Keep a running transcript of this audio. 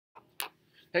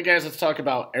Hey guys, let's talk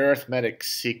about arithmetic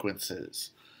sequences.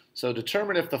 So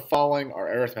determine if the following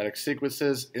are arithmetic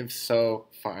sequences. If so,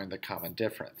 find the common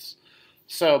difference.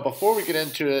 So before we get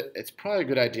into it, it's probably a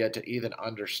good idea to even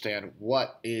understand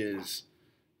what is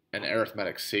an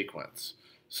arithmetic sequence.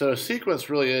 So a sequence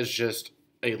really is just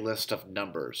a list of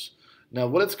numbers. Now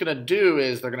what it's going to do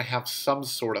is they're going to have some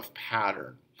sort of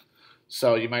pattern.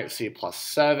 So you might see plus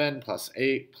 7, plus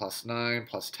 8, plus 9,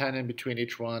 plus 10 in between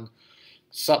each one.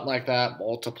 Something like that,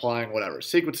 multiplying, whatever.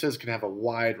 Sequences can have a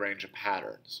wide range of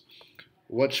patterns.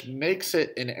 What makes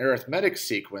it an arithmetic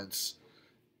sequence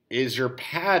is your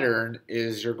pattern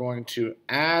is you're going to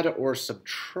add or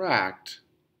subtract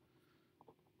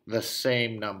the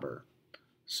same number.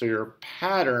 So your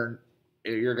pattern,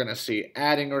 you're going to see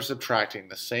adding or subtracting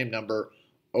the same number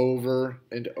over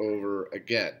and over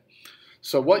again.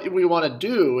 So what we want to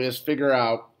do is figure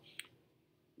out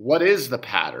what is the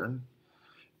pattern.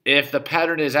 If the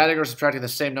pattern is adding or subtracting the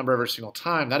same number every single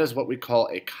time, that is what we call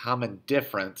a common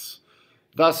difference,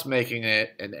 thus making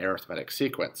it an arithmetic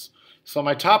sequence. So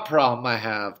my top problem, I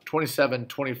have 27,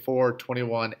 24,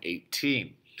 21,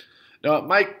 18. Now it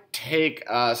might take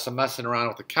some messing around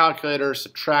with the calculator,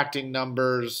 subtracting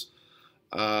numbers,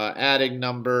 adding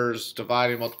numbers,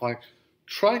 dividing, multiplying.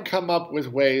 Try and come up with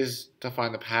ways to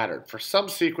find the pattern. For some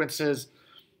sequences,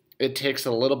 it takes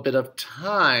a little bit of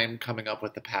time coming up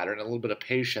with the pattern, a little bit of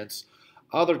patience.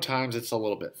 Other times it's a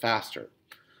little bit faster.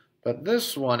 But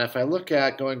this one, if I look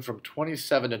at going from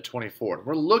 27 to 24,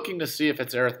 we're looking to see if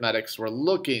it's arithmetic, so we're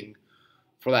looking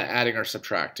for that adding or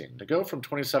subtracting. To go from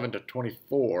 27 to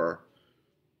 24,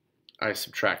 I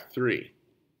subtract 3.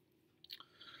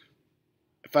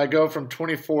 If I go from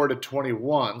 24 to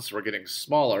 21, so we're getting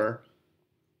smaller,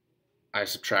 I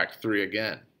subtract 3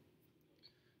 again.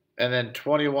 And then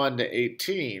 21 to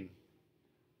 18,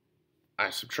 I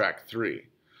subtract 3.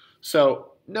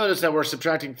 So notice that we're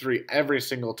subtracting 3 every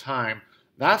single time.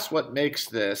 That's what makes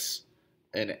this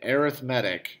an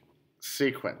arithmetic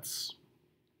sequence.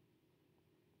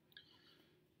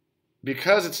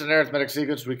 Because it's an arithmetic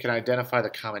sequence, we can identify the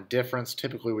common difference.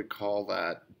 Typically we call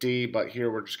that D, but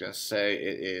here we're just going to say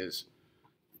it is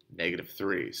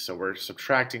 -3. So we're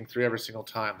subtracting 3 every single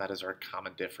time. That is our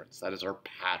common difference. That is our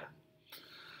pattern.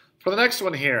 For the next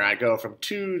one here, I go from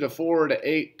 2 to 4 to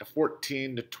 8 to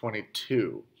 14 to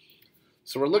 22.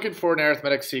 So we're looking for an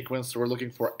arithmetic sequence, so we're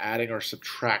looking for adding or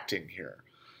subtracting here.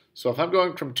 So if I'm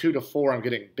going from 2 to 4, I'm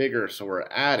getting bigger, so we're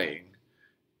adding,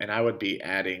 and I would be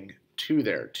adding 2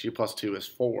 there. 2 plus 2 is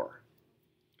 4.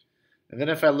 And then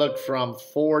if I look from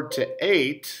 4 to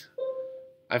 8,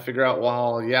 I figure out,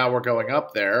 well, yeah, we're going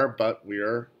up there, but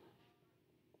we're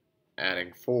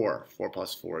adding 4. 4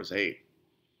 plus 4 is 8.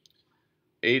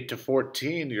 8 to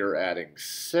 14, you're adding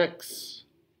 6.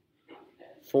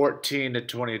 14 to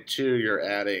 22, you're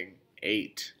adding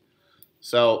 8.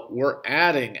 So we're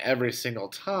adding every single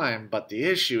time, but the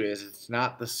issue is it's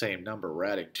not the same number. We're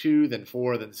adding 2, then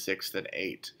 4, then 6, then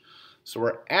 8. So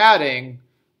we're adding,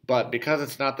 but because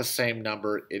it's not the same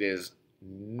number, it is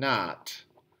not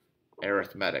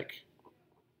arithmetic.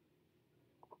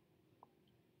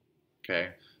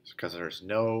 Okay, it's because there's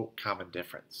no common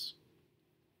difference.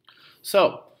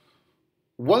 So,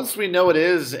 once we know it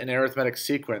is an arithmetic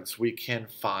sequence, we can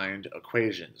find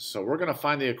equations. So we're going to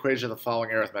find the equation of the following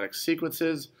arithmetic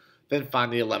sequences, then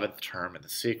find the 11th term in the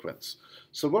sequence.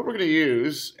 So what we're going to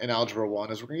use in Algebra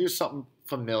 1 is we're going to use something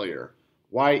familiar,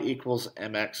 y equals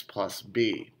mx plus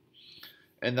b.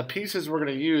 And the pieces we're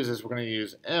going to use is we're going to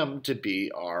use m to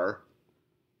be our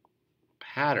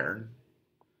pattern,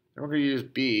 and we're going to use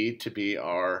b to be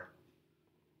our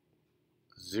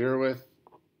 0th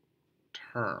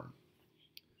term.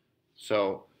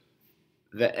 So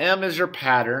the m is your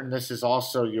pattern. This is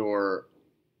also your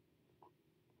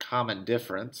common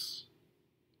difference.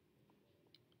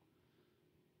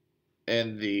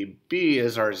 And the b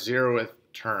is our 0th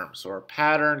term. So our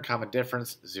pattern, common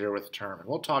difference, 0th term. And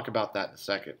we'll talk about that in a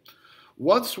second.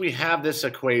 Once we have this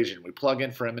equation, we plug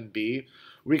in for m and b,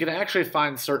 we can actually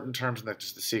find certain terms in the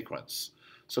sequence.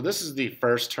 So this is the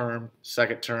first term,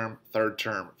 second term, third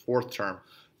term, fourth term.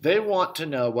 They want to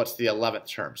know what's the 11th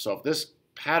term. So if this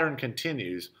pattern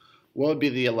continues, what would be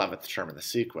the 11th term in the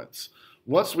sequence?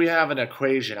 Once we have an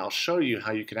equation, I'll show you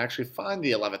how you can actually find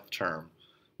the 11th term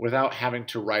without having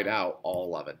to write out all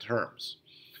 11 terms.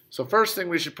 So first thing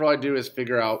we should probably do is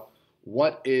figure out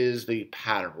what is the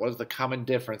pattern, what is the common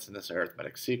difference in this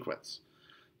arithmetic sequence.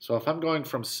 So if I'm going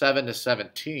from 7 to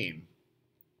 17,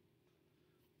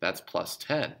 that's plus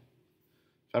 10.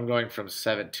 If I'm going from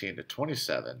 17 to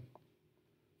 27,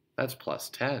 that's plus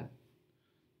 10.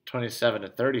 27 to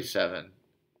 37,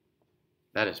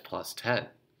 that is plus 10.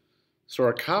 So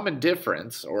our common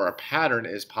difference, or our pattern,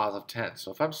 is positive 10.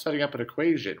 So if I'm setting up an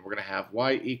equation, we're going to have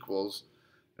y equals,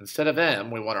 instead of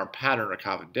m, we want our pattern or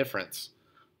common difference,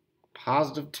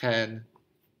 positive 10x.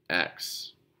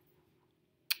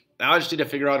 Now I just need to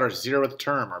figure out our 0th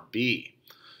term, or b.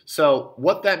 So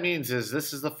what that means is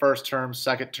this is the first term,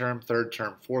 second term, third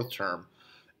term, fourth term.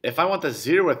 If I want the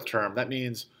 0th term, that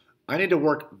means I need to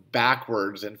work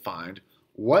backwards and find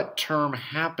what term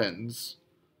happens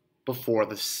before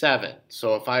the 7.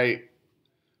 So if I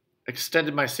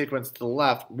extended my sequence to the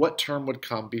left, what term would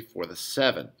come before the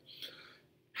 7?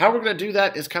 How we're going to do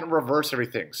that is kind of reverse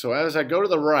everything. So as I go to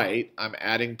the right, I'm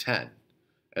adding 10.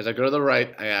 As I go to the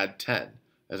right, I add 10.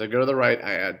 As I go to the right,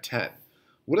 I add 10.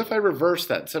 What if I reverse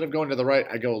that? Instead of going to the right,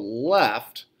 I go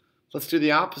left. Let's do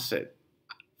the opposite.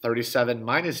 37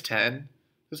 minus 10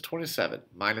 is 27.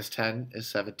 Minus 10 is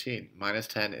 17. Minus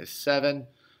 10 is 7.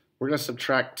 We're going to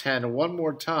subtract 10 one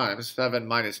more time. 7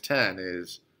 minus 10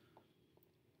 is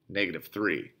negative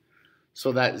 3.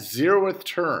 So that 0th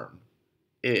term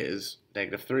is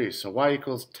negative 3. So y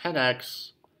equals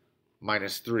 10x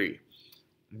minus 3.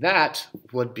 That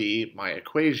would be my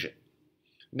equation.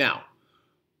 Now,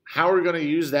 how are we going to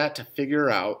use that to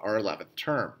figure out our 11th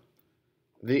term?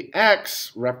 The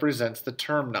x represents the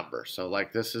term number. So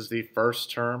like this is the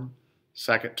first term,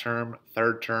 second term,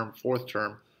 third term, fourth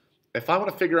term. If I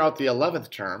want to figure out the 11th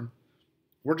term,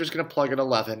 we're just going to plug an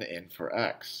 11 in for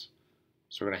x.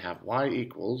 So we're going to have y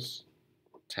equals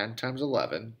 10 times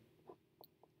 11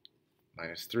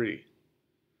 minus 3.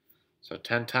 So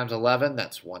 10 times 11,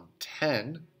 that's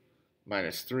 110,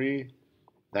 minus 3,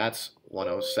 that's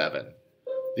 107.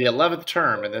 The 11th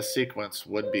term in this sequence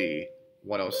would be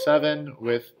 107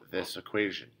 with this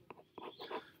equation.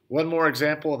 One more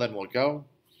example and then we'll go.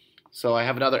 So I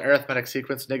have another arithmetic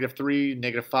sequence, negative 3,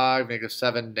 negative 5, negative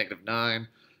 7, negative 9. I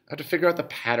have to figure out the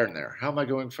pattern there. How am I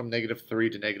going from negative 3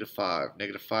 to negative 5,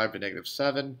 negative 5 to negative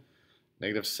 7,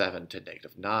 negative 7 to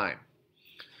negative 9?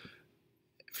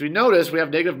 If you notice, we have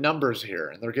negative numbers here,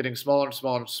 and they're getting smaller and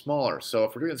smaller and smaller. So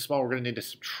if we're getting small, we're going to need to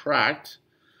subtract.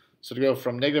 So to go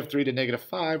from negative 3 to negative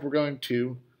 5, we're going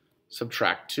to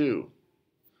subtract 2.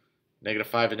 Negative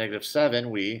 5 to negative 7,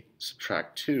 we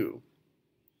subtract 2.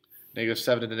 Negative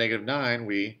 7 to negative 9,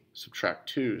 we subtract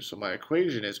 2. So my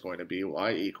equation is going to be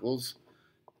y equals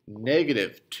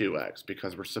negative 2x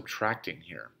because we're subtracting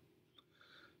here.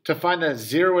 To find the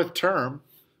 0th term,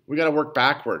 we got to work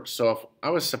backwards. So if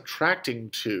I was subtracting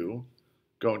 2,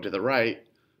 going to the right,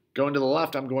 going to the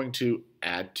left, I'm going to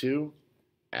add 2,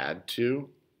 add 2,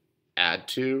 add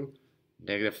 2,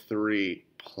 negative 3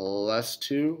 plus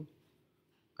 2,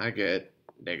 I get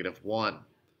negative 1.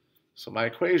 So my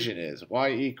equation is y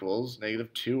equals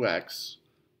negative 2x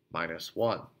minus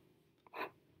 1.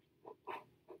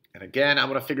 And again, I'm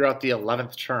going to figure out the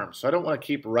 11th term. So I don't want to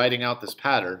keep writing out this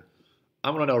pattern.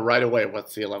 I'm going to know right away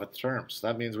what's the 11th term. So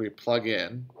that means we plug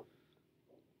in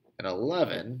an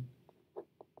 11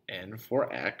 in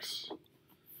for x.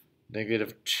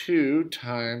 Negative 2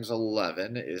 times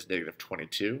 11 is negative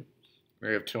 22.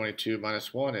 Negative 22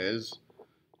 minus 1 is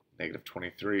negative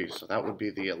 23. So that would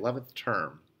be the 11th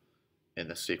term in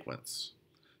the sequence.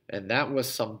 And that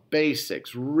was some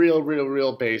basics,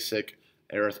 real basic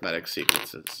arithmetic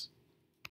sequences.